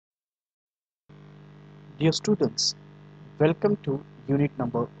Dear students, welcome to unit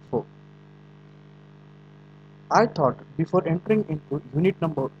number 4. I thought before entering into unit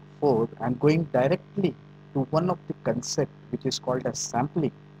number 4 and going directly to one of the concept which is called as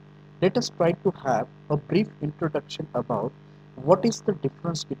sampling, let us try to have a brief introduction about what is the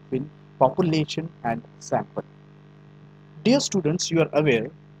difference between population and sample. Dear students, you are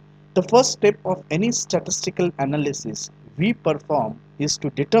aware the first step of any statistical analysis we perform is to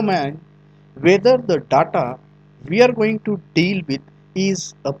determine whether the data we are going to deal with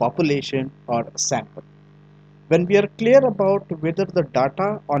is a population or a sample. When we are clear about whether the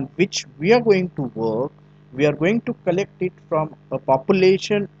data on which we are going to work, we are going to collect it from a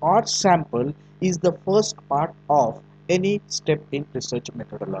population or sample is the first part of any step in research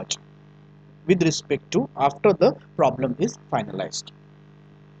methodology with respect to after the problem is finalized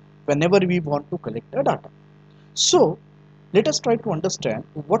whenever we want to collect a data. So let us try to understand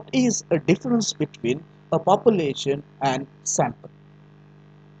what is a difference between a population and sample.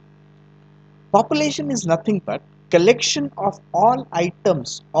 Population is nothing but collection of all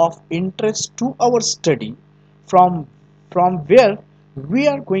items of interest to our study from where we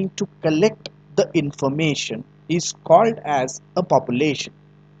are going to collect the information is called as a population.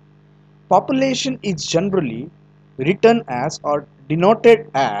 Population is generally written as or denoted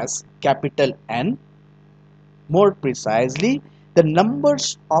as capital N. More precisely, the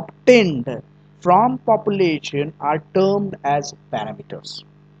numbers obtained from population are termed as parameters.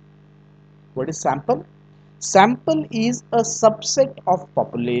 What is sample? Sample is a subset of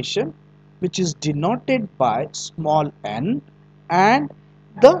population which is denoted by small n, and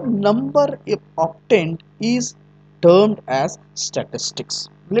the number obtained is termed as statistics.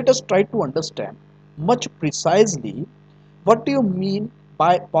 Let us try to understand much precisely what do you mean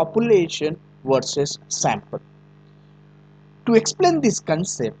by population versus sample. To explain this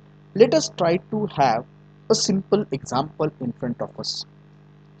concept, let us try to have a simple example in front of us.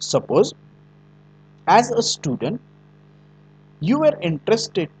 Suppose, as a student, you were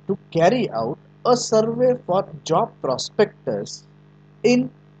interested to carry out a survey for job prospectus in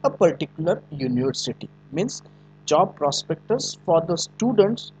a particular university. Means job prospectus for the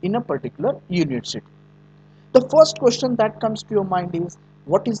students in a particular university. The first question that comes to your mind is,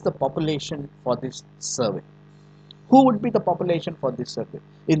 what is the population for this survey? Who would be the population for this survey?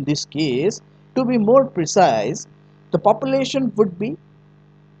 In this case, to be more precise, the population would be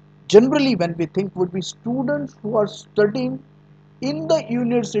generally, when we think, would be students who are studying in the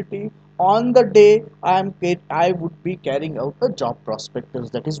university on the day I would be carrying out a job prospectus.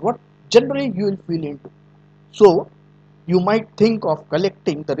 That is what generally you will feel into. So you might think of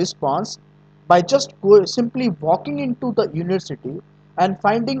collecting the response by just simply walking into the university and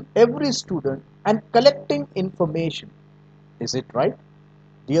finding every student and collecting information. Is it right?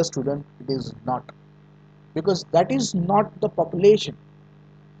 Dear student, it is not, because that is not the population.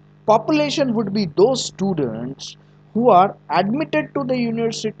 Population would be those students who are admitted to the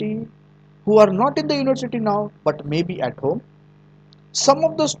university, who are not in the university now but maybe at home. Some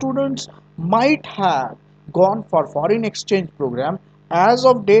of the students might have gone for foreign exchange program. As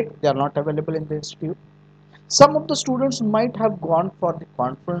of date, they are not available in the institute. Some of the students might have gone for the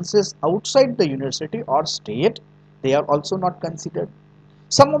conferences outside the university or state. They are also not considered.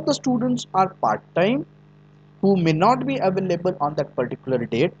 Some of the students are part-time, who may not be available on that particular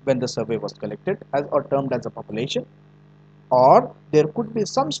date when the survey was collected as or termed as a population. Or there could be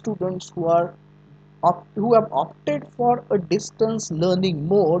some students who have opted for a distance learning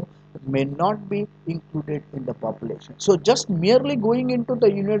mode, may not be included in the population. So just merely going into the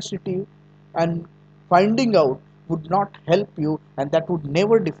university and finding out would not help you, and that would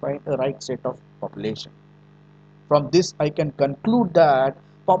never define a right set of population. From this I can conclude that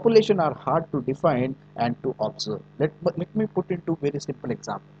population are hard to define and to observe. Let me put into very simple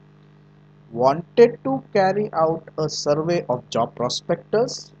example. Wanted to carry out a survey of job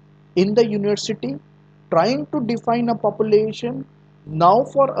prospectus in the university, trying to define a population. Now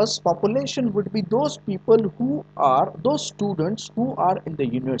for us, population would be those people who are those students who are in the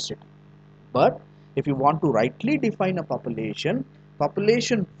university. But if you want to rightly define a population,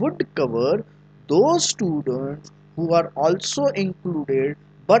 population would cover those students who are also included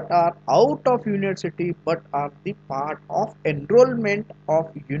but are out of university but are the part of enrollment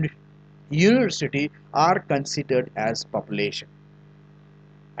of university are considered as population.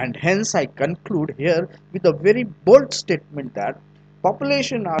 And hence I conclude here with a very bold statement that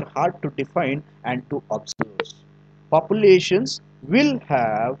population are hard to define and to observe. Populations will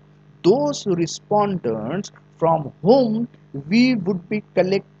have those respondents from whom we would be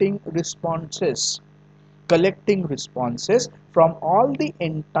collecting responses from all the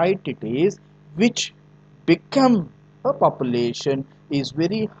entities which become a population is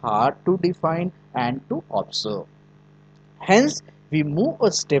very hard to define and to observe. Hence, we move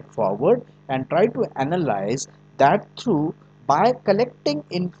a step forward and try to analyze that through by collecting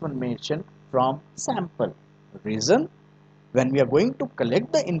information from sample. Reason, when we are going to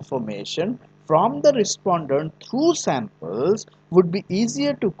collect the information from the respondent through samples would be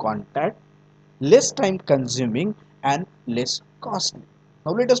easier to contact, less time consuming and less costly.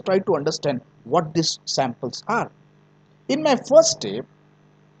 Now let us try to understand what these samples are. In my first step,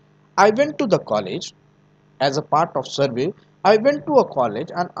 I went to the college as a part of survey. I went to a college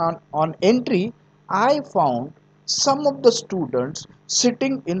and on entry I found some of the students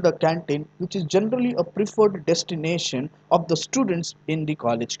sitting in the canteen, which is generally a preferred destination of the students in the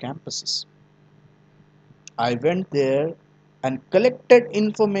college campuses. I went there and collected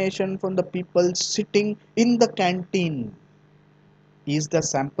information from the people sitting in the canteen. Is the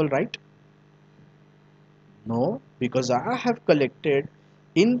sample right? No, because I have collected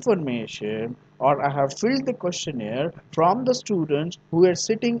information or I have filled the questionnaire from the students who are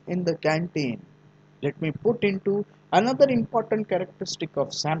sitting in the canteen. Let me put into another important characteristic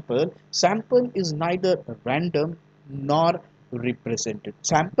of sample. Sample is neither random nor representative.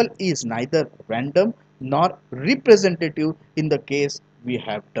 Sample is neither random nor representative in the case we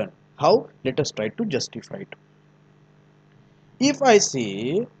have done. How? Let us try to justify it. If I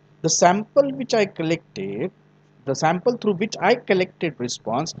say the sample which I collected, the sample through which I collected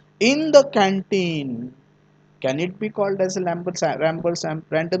response in the canteen, can it be called as a random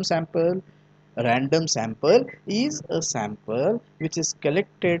sample? Random sample is a sample which is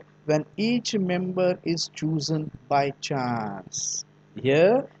collected when each member is chosen by chance.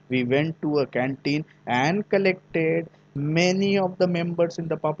 Here we went to a canteen and collected. Many of the members in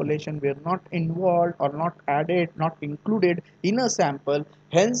the population were not involved or not added, not included in a sample.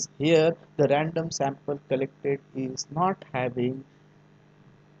 Hence here the random sample collected is not having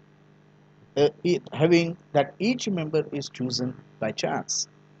that each member is chosen by chance.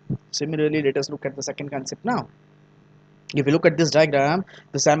 Similarly, let us look at the second concept now. If you look at this diagram,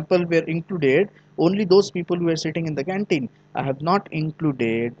 the sample were included only those people who were sitting in the canteen. I have not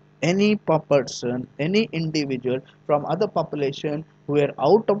included any person, any individual from other population who are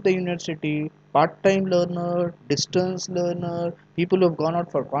out of the university, part-time learner, distance learner, people who have gone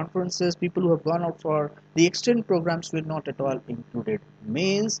out for conferences, people who have gone out for the exchange programs were not at all included.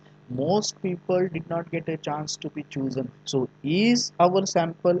 Means most people did not get a chance to be chosen. So is our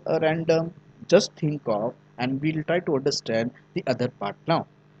sample a random? Just think of and we'll try to understand the other part now.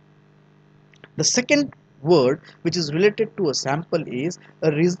 The second word which is related to a sample is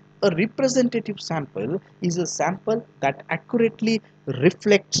a representative sample is a sample that accurately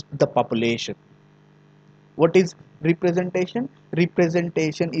reflects the population. What is representation?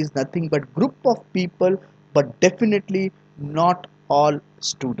 Representation is nothing but group of people, but definitely not all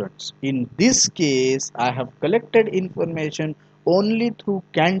students. In this case, I have collected information only through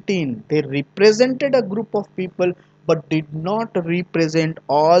canteen. They represented a group of people but did not represent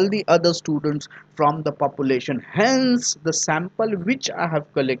all the other students from the population. Hence, the sample which I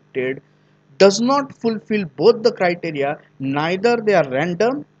have collected does not fulfill both the criteria, neither they are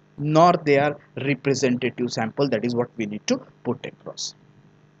random nor they are representative sample. That is what we need to put across.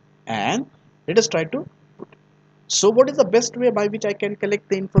 And let us try to put it. So what is the best way by which I can collect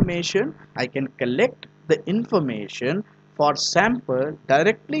the information? I can collect the information for sample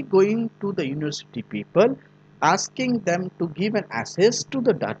directly going to the university people, asking them to give an access to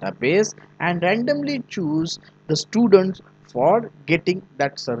the database and randomly choose the students for getting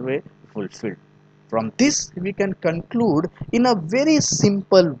that survey fulfilled. From this we can conclude in a very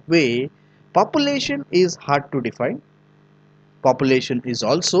simple way, population is hard to define, population is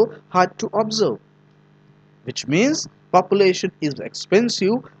also hard to observe, which means population is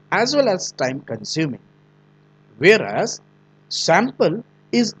expensive as well as time consuming, whereas sample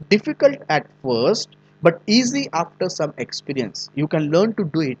is difficult at first but easy after some experience. You can learn to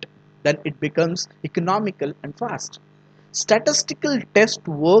do it, then it becomes economical and fast. Statistical test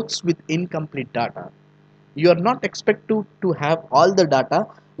works with incomplete data. You are not expected to have all the data.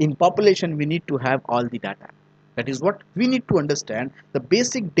 In population we need to have all the data. That is what we need to understand, the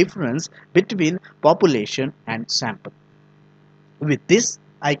basic difference between population and sample. With this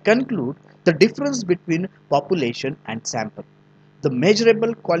I conclude the difference between population and sample. The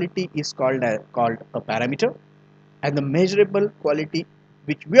measurable quality is called a parameter, and the measurable quality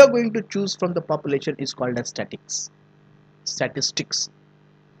which we are going to choose from the population is called as statistics.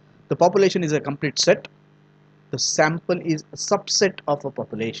 The population is a complete set, the sample is a subset of a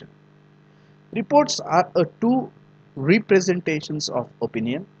population. Reports are a two representations of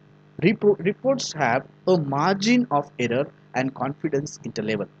opinion. Reports have a margin of error and confidence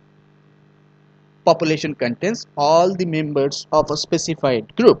interval. Population contains all the members of a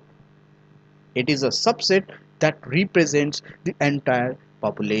specified group. It is a subset that represents the entire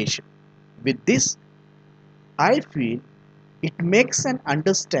population. With this, I feel it makes an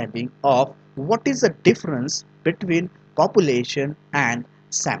understanding of what is the difference between population and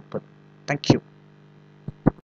sample. Thank you.